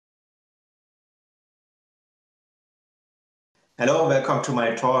Hello, welcome to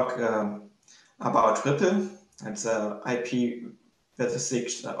my talk about RPL. It's a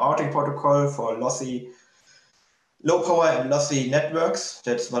IPv6 routing protocol for lossy, low power and lossy networks.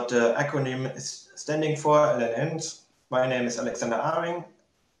 That's what the acronym is standing for, LNNs. My name is Alexander Aring.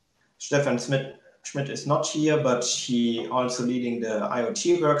 Stefan Schmidt is not here, but he also leading the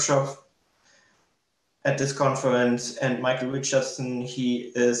IoT workshop at this conference, and Michael Richardson,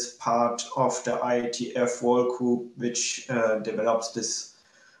 he is part of the IETF work group, which develops this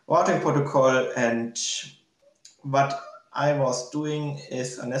routing protocol. And what I was doing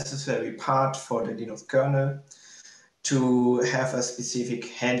is a necessary part for the Linux kernel to have a specific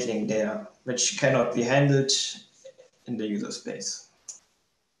handling there, which cannot be handled in the user space.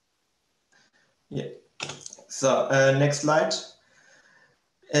 Yeah. So next slide.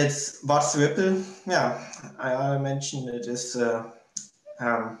 It's what's RPL? Yeah, I mentioned it is a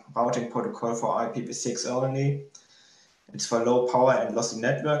routing protocol for IPv6 only. It's for low power and lossy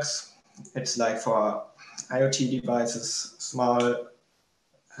networks. It's like for IoT devices, small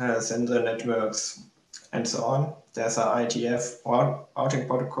sensor networks, and so on. There's an IETF routing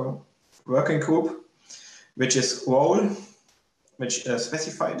protocol working group, which is role, which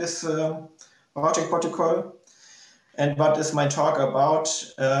specify this routing protocol. And what is my talk about?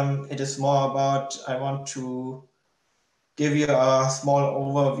 It is more about, I want to give you a small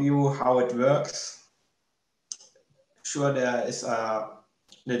overview how it works. Sure, there is a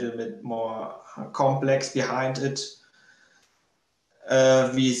little bit more complex behind it.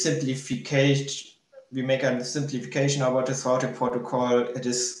 We make a simplification about this routing protocol. It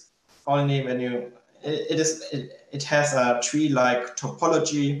is only when you, it has a tree-like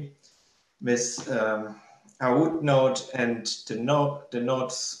topology with a root node, and the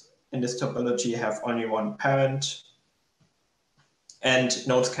nodes in this topology have only one parent, and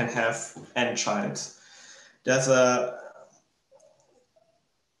nodes can have n childs. There's a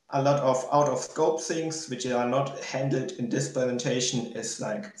lot of out-of-scope things which are not handled in this presentation, is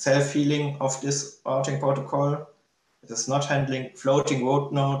like self-healing of this routing protocol. It is not handling floating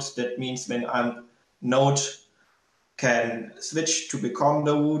root nodes. That means when a node can switch to become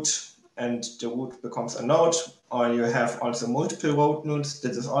the root, and the root becomes a node, or you have also multiple root nodes.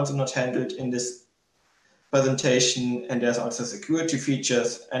 This is also not handled in this presentation, and there's also security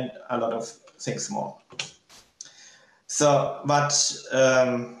features and a lot of things more. So what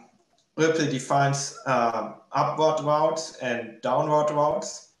RPL defines upward routes and downward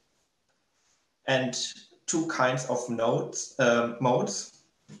routes, and two kinds of modes.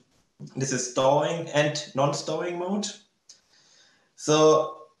 This is storing and non-storing mode.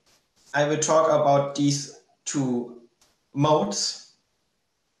 So I will talk about these two modes,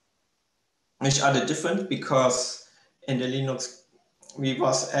 which are the different, because in the Linux there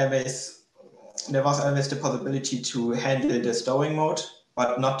was always the possibility to handle the storing mode,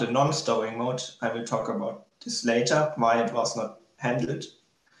 but not the non-storing mode. I will talk about this later, why it was not handled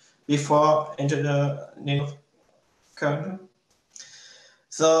before into the Linux kernel.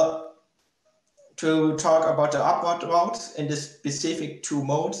 So to talk about the upward routes in the specific two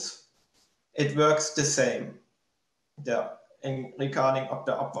modes, it works the same. In regarding of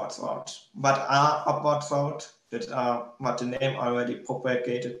the upwards route. What are upwards routes? That are what the name already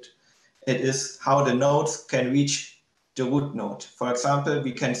propagated. It is how the nodes can reach the root node. For example,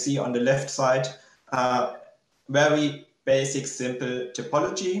 we can see on the left side very basic, simple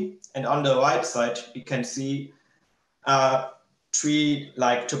topology, and on the right side we can see a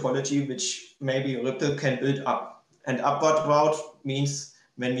tree-like topology which maybe RPL can build up. And upward route means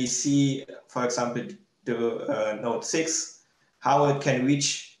when we see, for example, the node 6, how it can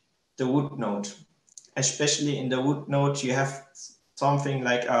reach the root node. Especially in the root node, you have something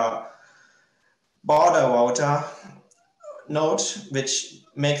like a border router node, which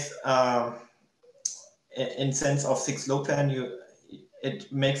makes, in sense of 6LoWPAN,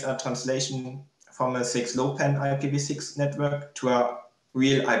 it makes a translation from a 6LoWPAN IPv6 network to a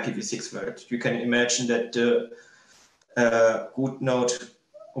real IPv6 world. You can imagine that the root node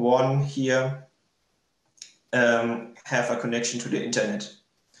 1 here have a connection to the internet.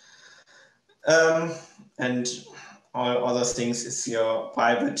 And all other things is your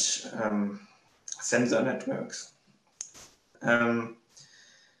private sensor networks. For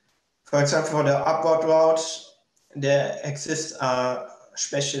example, for the upward route, there exists a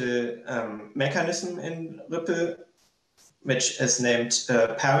special mechanism in RPL, which is named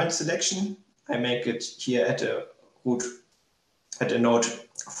parent selection. I make it here at the root, at the node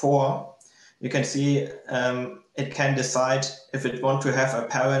 4. You can see it can decide if it wants to have a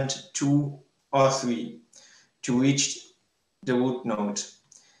parent 2 or 3 to reach the root node.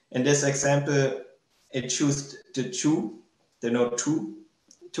 In this example, it chooses the 2, the node 2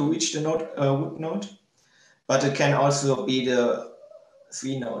 to reach the node, root node, but it can also be the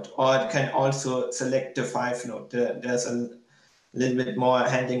 3 node, or it can also select the 5 node. There's a little bit more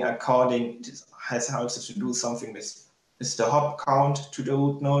handling according, it has also to do something with the hop count to the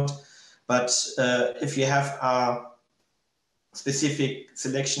root node. But if you have a specific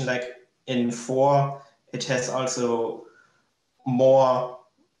selection like in 4, it has also more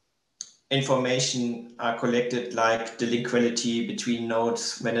information are collected, like the link quality between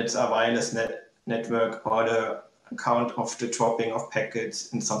nodes when it's a wireless network, or the count of the dropping of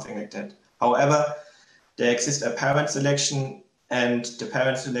packets and something like that. However, there exists a parent selection, and the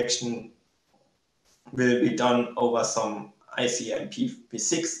parent selection will be done over some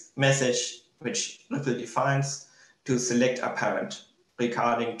IPv6 message, which RPL defines to select a parent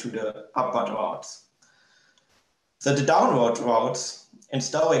regarding to the upward routes. So the downward routes in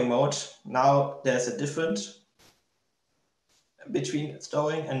storing mode, now there's a difference between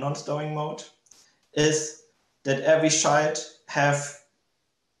storing and non-storing mode, is that every child have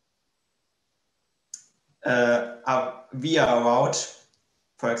a via route.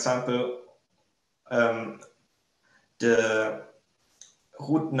 For example, the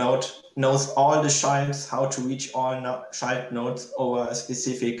root node knows all the childs, how to reach all child nodes over a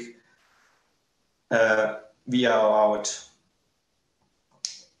specific via route.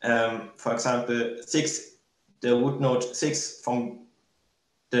 For example, 6, the root node 6 from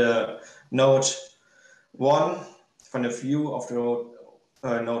the node 1, from the view of the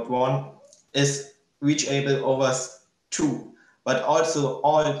node 1, is reachable over 2, but also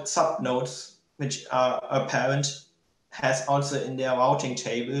all subnodes which are apparent has also in their routing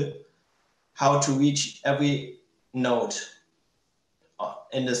table how to reach every node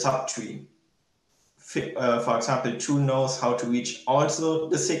in the subtree. For example, 2 knows how to reach also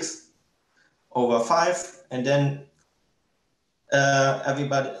the 6 over 5, and then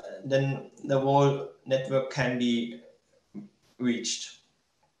then the whole network can be reached.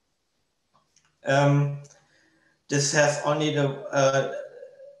 This has only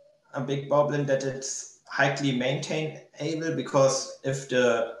a big problem that it's highly maintainable, because if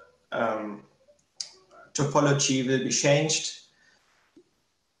the topology will be changed,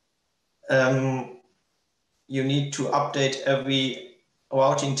 you need to update every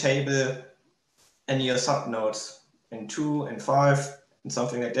routing table in your subnodes in 2 and 5 and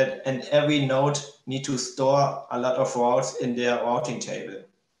something like that, and every node need to store a lot of routes in their routing table.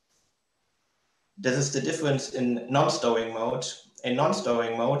 This is the difference in non-storing mode. In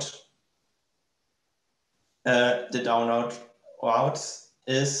non-storing mode, the download routes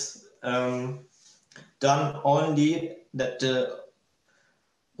is done only that the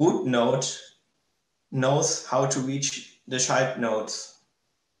root node knows how to reach the child nodes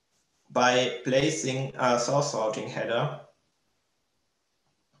by placing a source routing header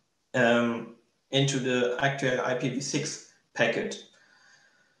into the actual IPv6 packet.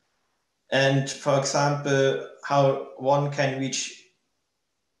 And for example, how one can reach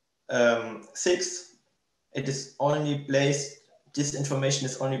 6, it is only placed, this information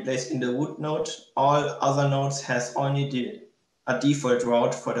is only placed in the root node. All other nodes has only a default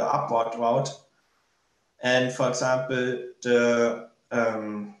route for the upward route. And for example, the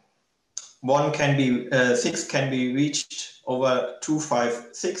 6 can be reached over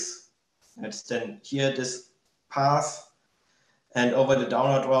 256. That's then here this path, and over the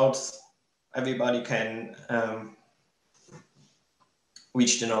download routes, everybody can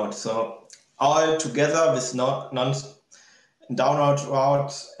reach the node. So all together with download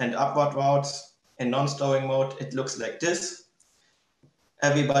routes and upward routes in non-storing mode, it looks like this.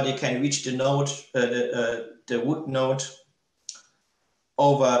 Everybody can reach the node, the root node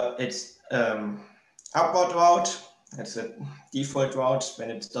over its upward route. That's a default route. When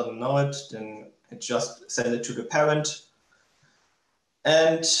it doesn't know it, then it just sends it to the parent.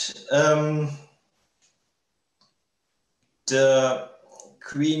 And the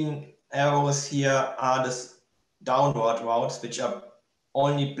green arrows here are the downward routes, which are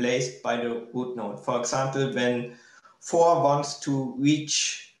only placed by the root node. For example, when 4 wants to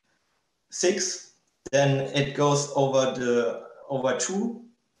reach 6, then it goes over 2,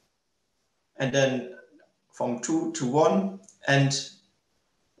 and then from 2 to 1, and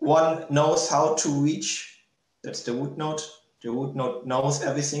 1 knows how to reach, that's the root node. The root node knows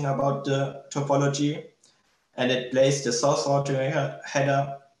everything about the topology, and it plays the source routing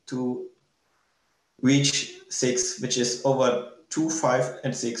header to reach 6, which is over 2, 5,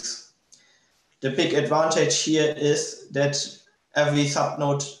 and 6. The big advantage here is that every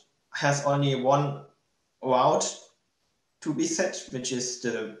subnode has only one route to be set, which is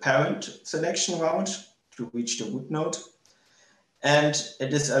the parent selection route to reach the root node. and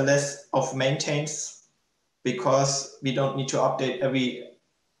it is a less of maintains because we don't need to update every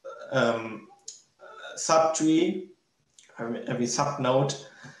subtree, every subnode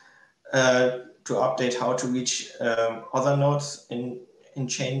to update how to reach other nodes in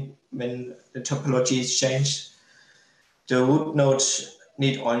chain when the topology is changed. The root node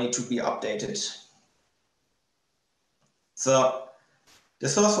need only to be updated. So the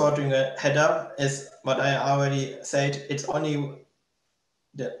source routing header is what I already said. It's only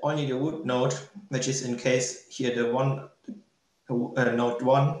the root node, which is in case here the node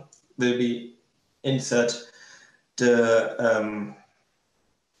 1 will be insert the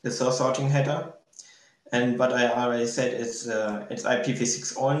source routing header. And what I already said is it's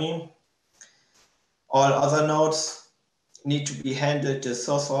IPv6 only. All other nodes need to be handled the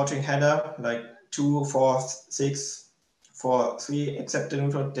source routing header, like 2, 4, 6, 4, 3, except the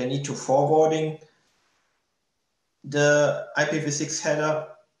node, they need to forwarding the IPv6 header,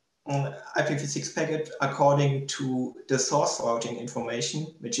 IPv6 packet according to the source routing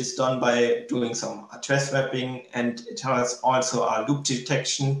information, which is done by doing some address mapping, and it has also a loop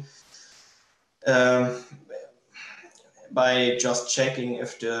detection by just checking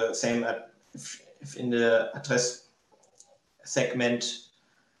if the same if in the address segment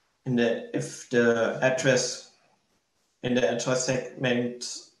if the address in the address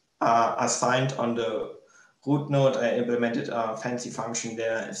segment are assigned on the root node. I implemented a fancy function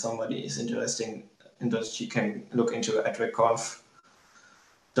there. If somebody is interested in that, you can look into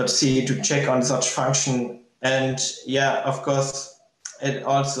adrecconf.c to check on such function. And yeah, of course, it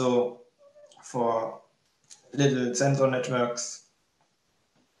also for little sensor networks,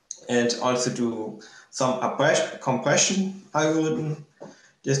 and also do some compression algorithm.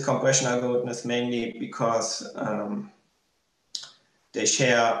 This compression algorithm is mainly because they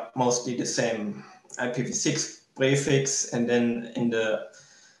share mostly the same IPv6 prefix, and then in the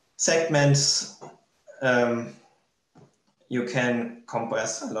segments you can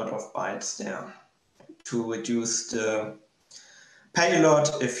compress a lot of bytes there to reduce the payload.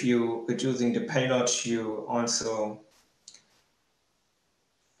 If you reducing the payload, you also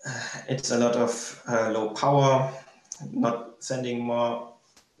it's a lot of low power, not sending more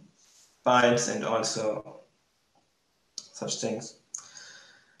bytes, and also such things.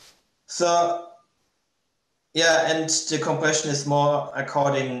 So yeah, and the compression is more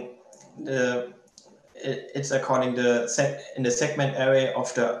according it's according in the segment array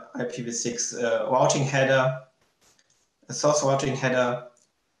of the IPv6 routing header, the source routing header,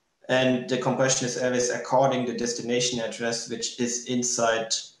 and the compression is always according the destination address, which is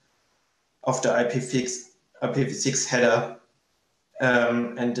inside of the IPv6 header,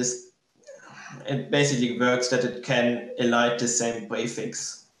 and this it basically works that it can elide the same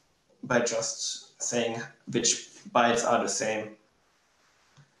prefix by just saying which bytes are the same.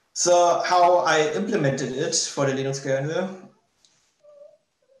 So how I implemented it for the Linux kernel,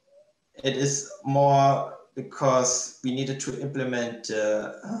 it is more because we needed to implement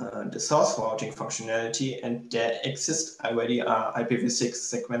the source routing functionality, and there exists already a IPv6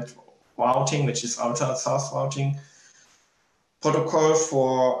 segment routing, which is outer source routing protocol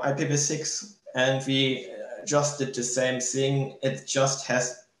for IPv6, and we just did the same thing. It just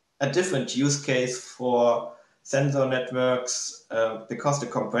has a different use case for sensor networks because the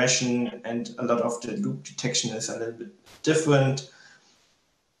compression and a lot of the loop detection is a little bit different.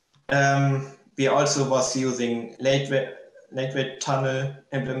 We also was using late rate tunnel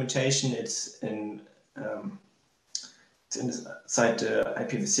implementation. It's inside the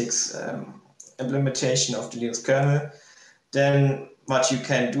IPv6 implementation of the Linux kernel. Then what you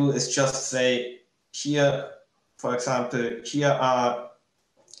can do is just say here, for example, here are,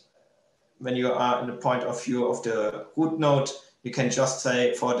 when you are in the point of view of the root node, you can just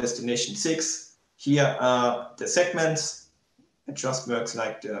say for destination 6, here are the segments. It just works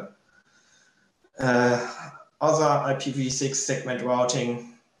like the other IPv6 segment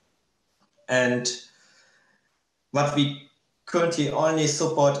routing. And what we currently only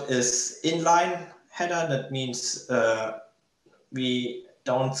support is inline header. That means we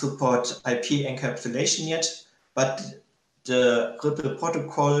don't support IP encapsulation yet, but the RPL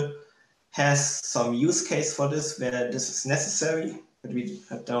protocol has some use case for this where this is necessary, but we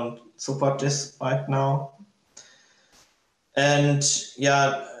don't support this right now. And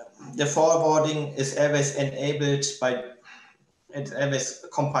yeah, the forwarding is always enabled by, it's always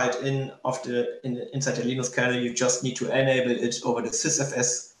compiled inside the Linux kernel. You just need to enable it over the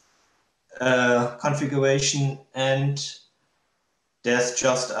sysfs configuration, and there's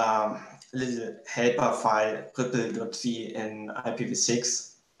just a little helper file ripple.c in IPv6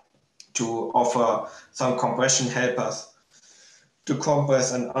 to offer some compression helpers. to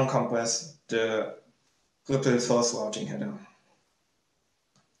compress and uncompress the RPL source routing header.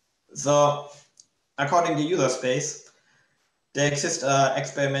 So, according to user space, there exists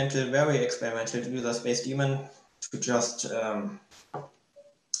an very experimental user space daemon to just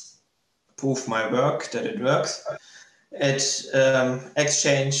prove my work that it works. It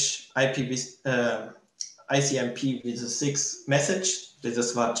exchange ICMP-v6 message. This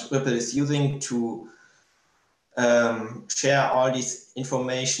is what RPL is using to share all this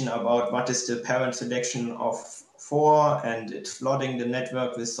information about what is the parent selection of 4, and it's flooding the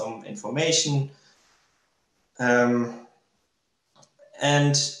network with some information. And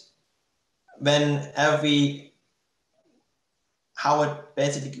how it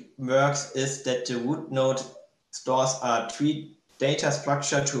basically works is that the root node stores a tree data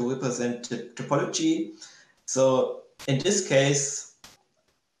structure to represent the topology. So in this case,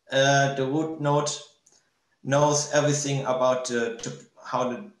 the root node knows everything about how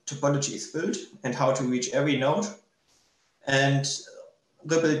the topology is built and how to reach every node. And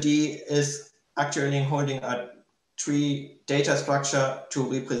RPD is actually holding a tree data structure to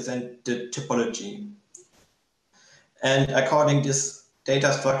represent the topology. And according to this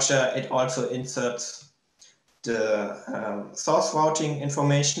data structure, it also inserts the source routing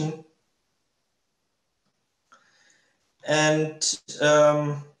information. And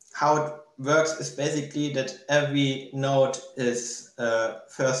how it works is basically that every node is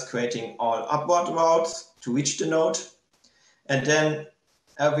first creating all upward routes to reach the node. And then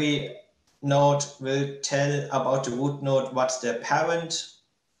every node will tell about the root node what's their parent.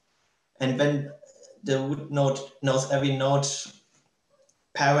 And when the root node knows every node,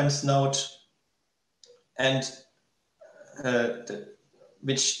 parent's node, and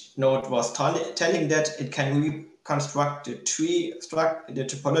which node was telling that, it can reconstruct the tree the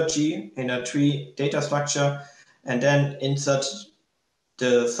topology in a tree data structure, and then insert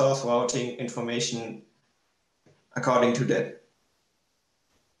the source routing information according to that.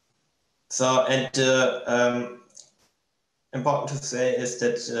 So, and important to say is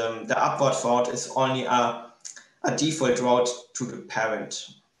that the upward route is only a default route to the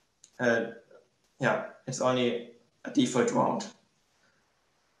parent. Yeah, it's only a default route.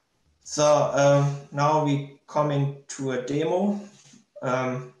 So now we coming to a demo.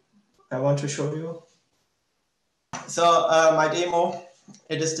 I want to show you. So my demo,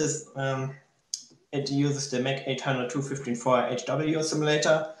 it is this. It uses the Mac 802.15.4 HW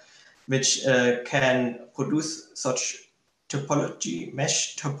simulator, which can produce such topology,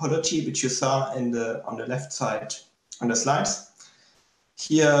 mesh topology, which you saw in on the left side on the slides.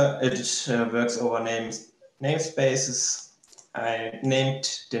 Here it works over namespaces. I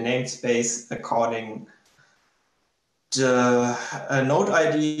named the namespace according the node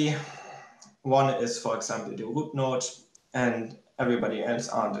ID. One is, for example, the root node, and everybody else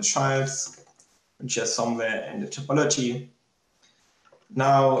are the childs, which are somewhere in the topology.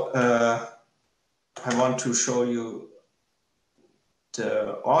 Now I want to show you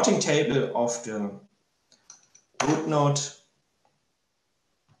the routing table of the root node.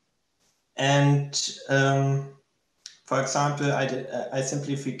 And for example, I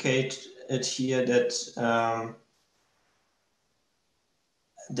simplified it here that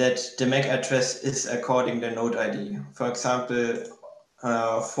that the MAC address is according the node ID. For example,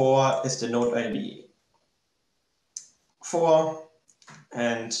 4 is the node ID 4,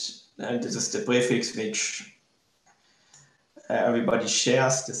 and this is the prefix which everybody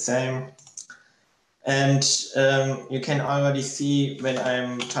shares the same. And you can already see when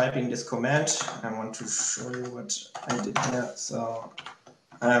I'm typing this command, I want to show you what I did here. So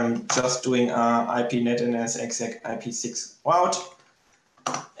I'm just doing a IPNet exec IPv6 route.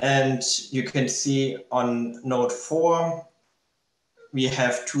 And you can see on node 4, we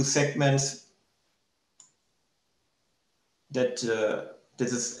have 2 segments that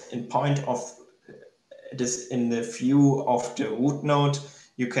this is in point of this in the view of the root node.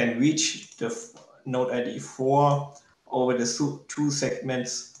 You can reach the node ID 4 over the 2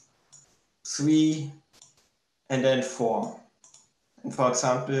 segments 3 and then 4. And for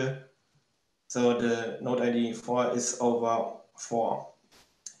example, so the node ID 4 is over 4.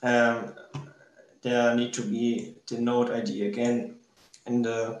 There need to be the node ID again in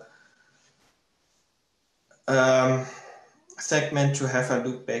the segment to have a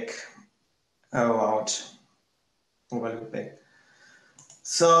loopback route over loopback.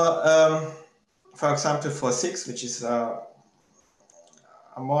 So for example, for 6, which is a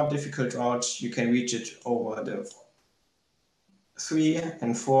more difficult route, you can reach it over the 3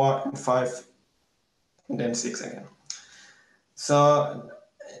 and 4 and 5 and then 6 again. So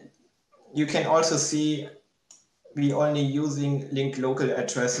you can also see we only using linked local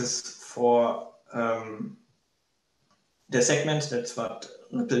addresses for the segments. That's what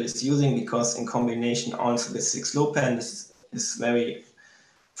RPL is using, because in combination also with 6LoWPAN, this is very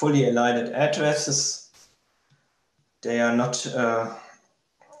fully aligned addresses. They are not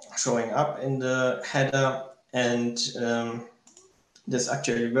showing up in the header, and this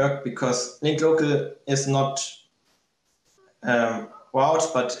actually worked because linked local is not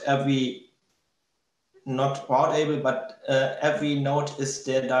route, but not route-able, but every node is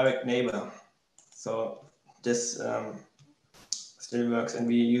their direct neighbor. So this still works, and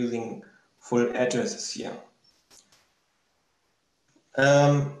we're using full addresses here.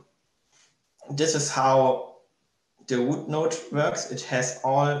 This is how the root node works. It has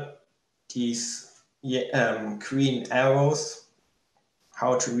all these green arrows,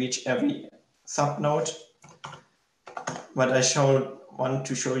 how to reach every subnode. What I want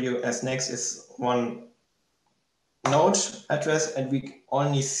to show you as next is one node address, and we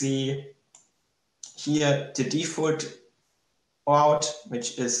only see here the default route,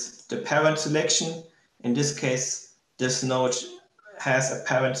 which is the parent selection. In this case, this node has a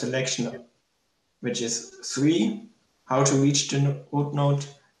parent selection which is 3, how to reach the root node.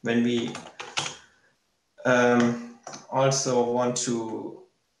 When we also want to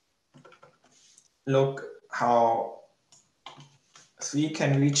look how 3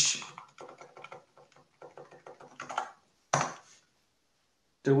 can reach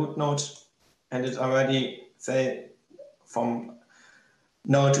the root node, and it already say from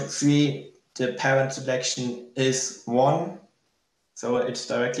node 3 the parent selection is 1, so it's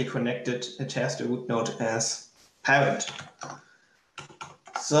directly connected. It has the root node as parent.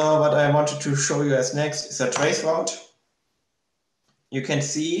 So what I wanted to show you as next is a trace route. You can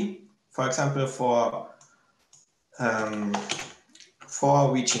see, for example,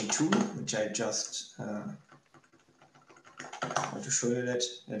 for reaching 2, which I just want to show you that.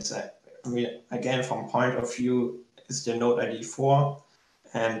 That's again, from point of view, is the node ID 4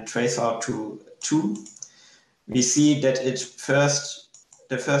 and trace route to 2. We see that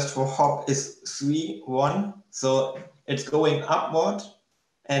the first hop is 3, 1, so it's going upward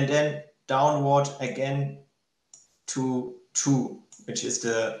and then downward again to 2, which is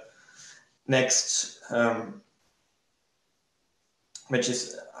the next, which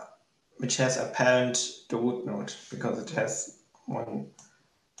has a parent, the root node, because it has one,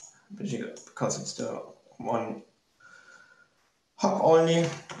 because it's the one hop only.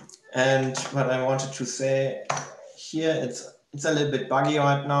 And what I wanted to say here, it's a little bit buggy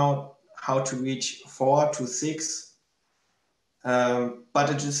right now, how to reach 4 to 6, but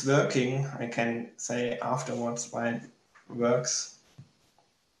it is working. I can say afterwards why it works.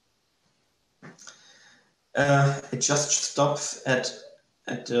 It just stops at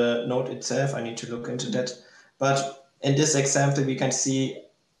the node itself. I need to look into that. But in this example, we can see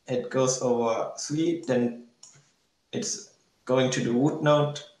it goes over 3, then it's going to the root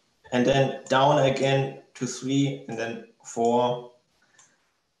node, and then down again to 3, and then 4,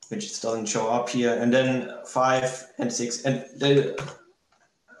 which doesn't show up here, and then 5 and 6. And the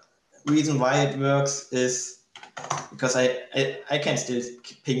reason why it works is because I can still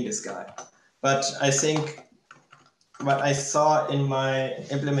ping this guy. But I think what I saw in my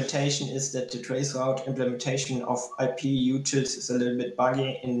implementation is that the trace route implementation of IP utils is a little bit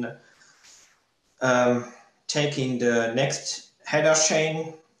buggy in taking the next header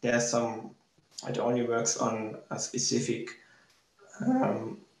chain. There's some, it only works on a specific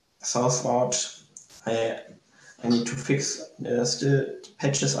source route. I need to fix, still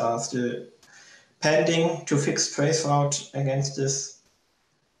patches are still pending to fix trace route against this,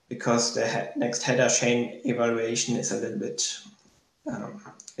 because the next header chain evaluation is a little bit,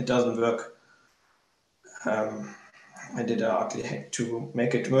 it doesn't work. I did an ugly hack to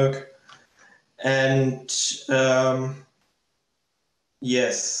make it work. And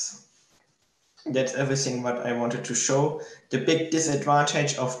yes, that's everything what I wanted to show. The big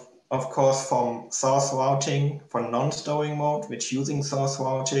disadvantage of course, from source routing, for non-storing mode, which using source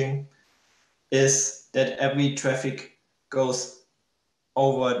routing, is that every traffic goes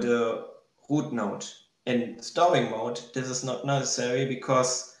over the root node. In storing mode, this is not necessary,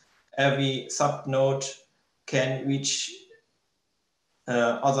 because every subnode can reach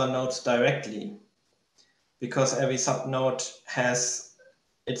other nodes directly, because every subnode has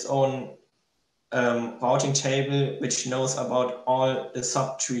its own routing table which knows about all the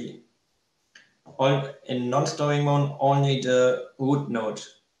subtree. In non-storing mode, only the root node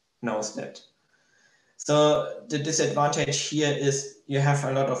knows that. So the disadvantage here is you have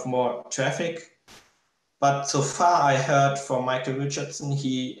a lot of more traffic, but so far I heard from Michael Richardson,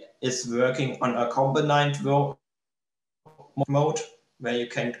 he is working on a combined mode, where you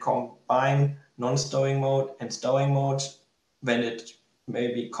can combine non-stowing mode and stowing mode when it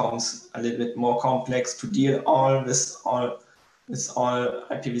maybe becomes a little bit more complex to deal with all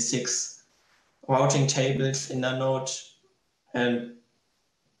IPv6 routing tables in a node. And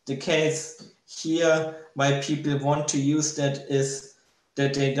the case here why people want to use that is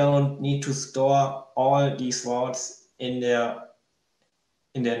that they don't need to store all these routes in their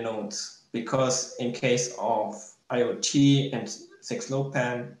nodes, because in case of IoT and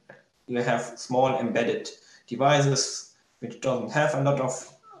 6LoWPAN, you have small embedded devices which doesn't have a lot of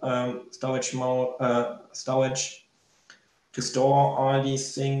storage to store all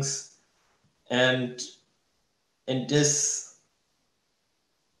these things. And in this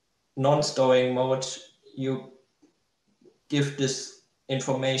non-storing mode, you give this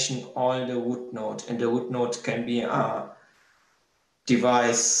information on the root node, and the root node can be a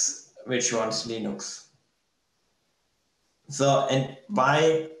device which runs Linux. So, and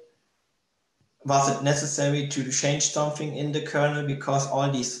why was it necessary to change something in the kernel? Because all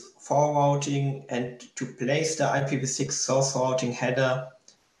these forwarding and to place the IPv6 source routing header,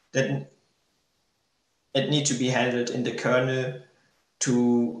 that it needs to be handled in the kernel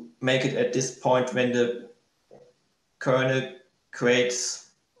to make it at this point when the kernel creates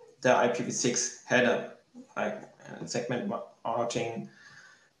the IPv6 header, like segment routing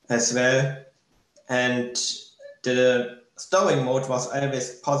as well. And the stowing mode was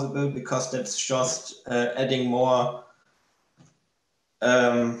always possible because that's just adding more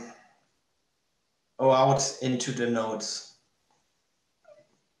routes into the nodes.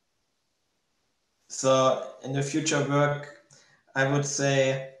 So in the future work, I would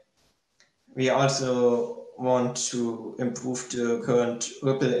say we also want to improve the current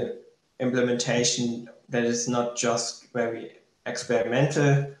RPL implementation that is not just very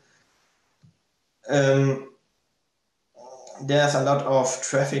experimental. There's a lot of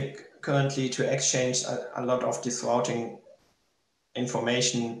traffic currently to exchange a lot of this routing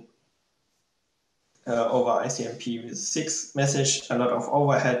information over ICMP6 message. A lot of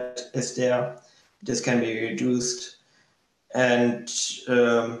overhead is there. This can be reduced. And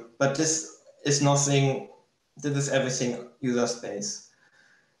but this is nothing. This is everything user space.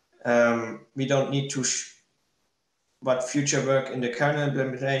 We don't need to. But future work in the kernel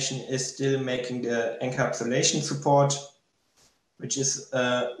implementation is still making the encapsulation support, which is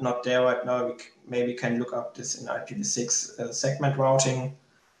not there right now. We maybe can look up this in IPv6 segment routing.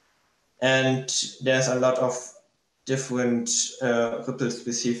 And there's a lot of different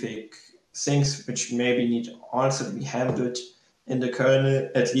RPL-specific things which maybe need also to be handled in the kernel,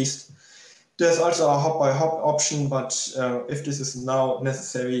 at least. There's also a hop-by-hop option, but if this is now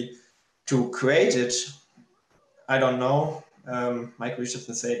necessary to create it, I don't know. Mike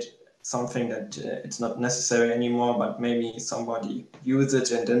Richardson said something that it's not necessary anymore, but maybe somebody use it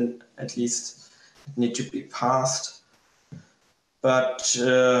and then at least it need to be passed. But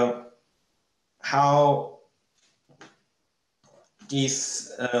how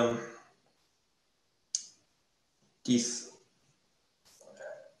these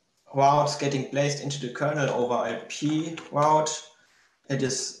routes getting placed into the kernel over IP route, it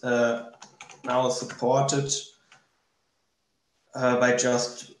is now supported by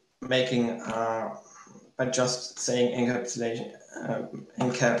just making by just saying encapsulation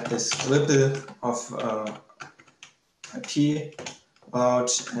encap is RPL of IP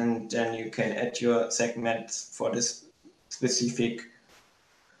route, and then you can add your segments for this specific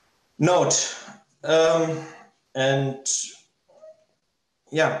node. And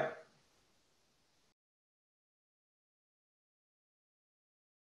yeah.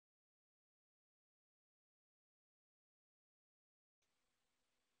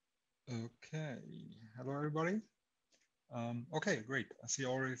 Okay, hello everybody. Okay, great. I see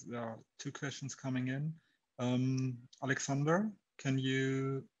already there are 2 questions coming in. Alexander, can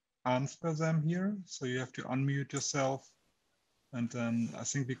you answer them here? So you have to unmute yourself, and then I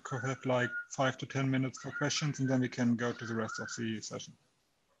think we could have like 5 to 10 minutes for questions, and then we can go to the rest of the session.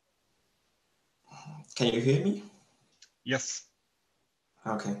 Can you hear me? Yes.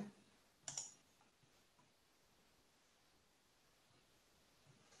 Okay.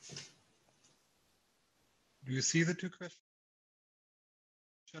 Do you see the 2 questions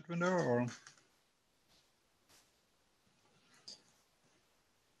chat window or?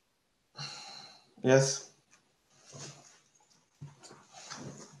 Yes.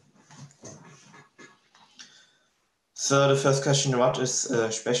 So the first question, what is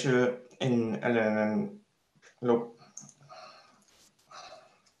special in low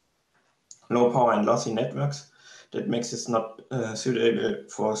power and lossy networks that makes it not suitable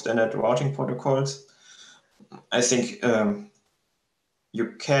for standard routing protocols? I think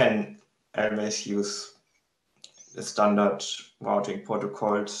you can always use the standard routing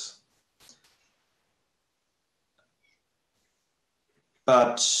protocols,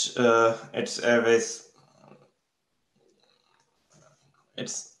 but it's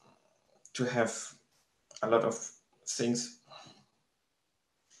to have a lot of things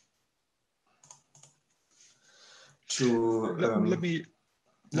to let me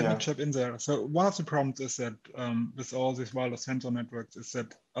jump in there. So one of the problems is that with all these wireless sensor networks is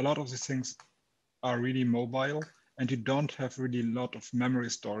that a lot of these things are really mobile, and you don't have really a lot of memory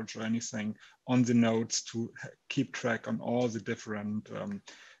storage or anything on the nodes to keep track on all the different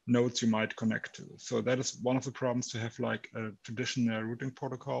nodes you might connect to. So that is one of the problems to have like a traditional routing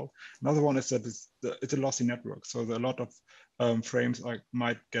protocol. Another one is that it's a lossy network. So a lot of frames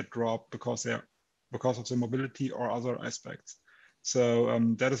might get dropped because of the mobility or other aspects. So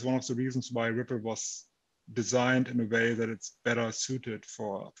that is one of the reasons why Ripple was designed in a way that it's better suited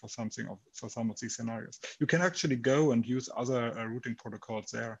for some of these scenarios. You can actually go and use other routing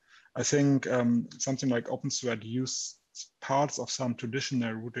protocols there. I think something like OpenThread used parts of some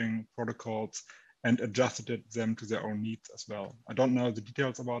traditional routing protocols and adjusted them to their own needs as well. I don't know the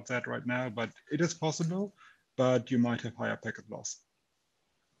details about that right now, but it is possible, but you might have higher packet loss.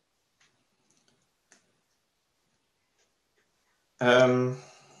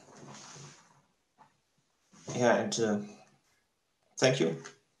 Yeah, and thank you.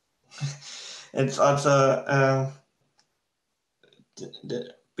 It's also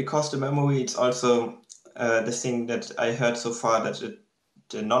because the memory, it's also the thing that I heard so far, that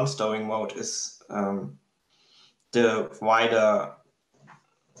the non-storing mode is the wider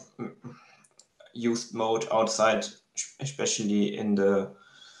used mode outside, especially in the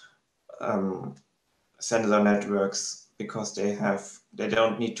sensor networks, because they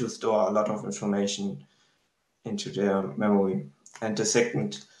don't need to store a lot of information into their memory. And the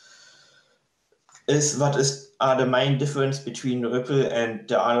second is what are the main difference between Ripple and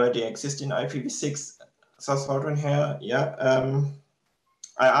the already existing IPv6 source routing here. Yeah,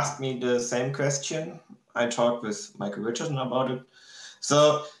 I asked me the same question. I talked with Michael Richardson about it.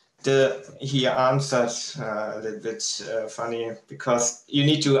 So he answered a little bit funny, because you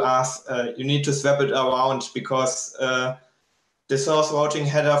need to swap it around, because the source routing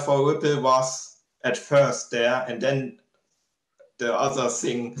header for Ripple was at first there, and then the other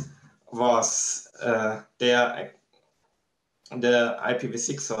thing was there, the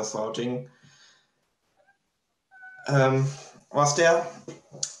IPv6 source routing was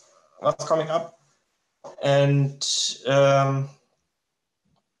coming up, and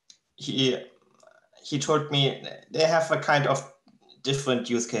he told me they have a kind of different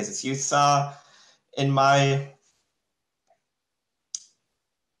use cases. You saw in my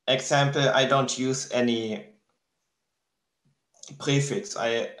example, I don't use any prefix.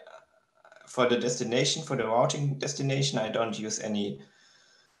 For the destination, for the routing destination, I don't use any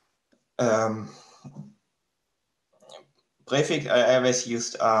prefix. I always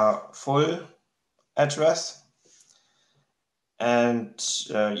used a full address, and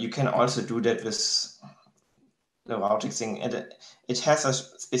you can also do that with the routing thing, and it has a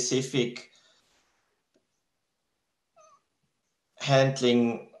specific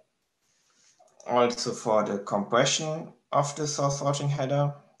handling also for the compression of the source routing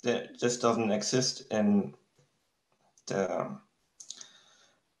header. This doesn't exist in the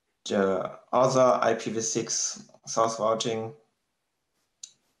other IPv6 source routing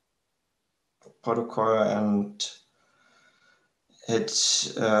protocol, and it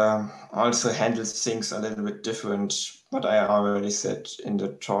also handles things a little bit different. But I already said in the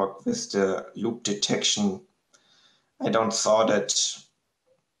talk with the loop detection, I don't saw that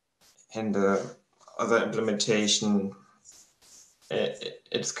in the other implementation.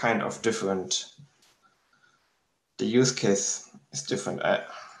 It's kind of different. The use case is different.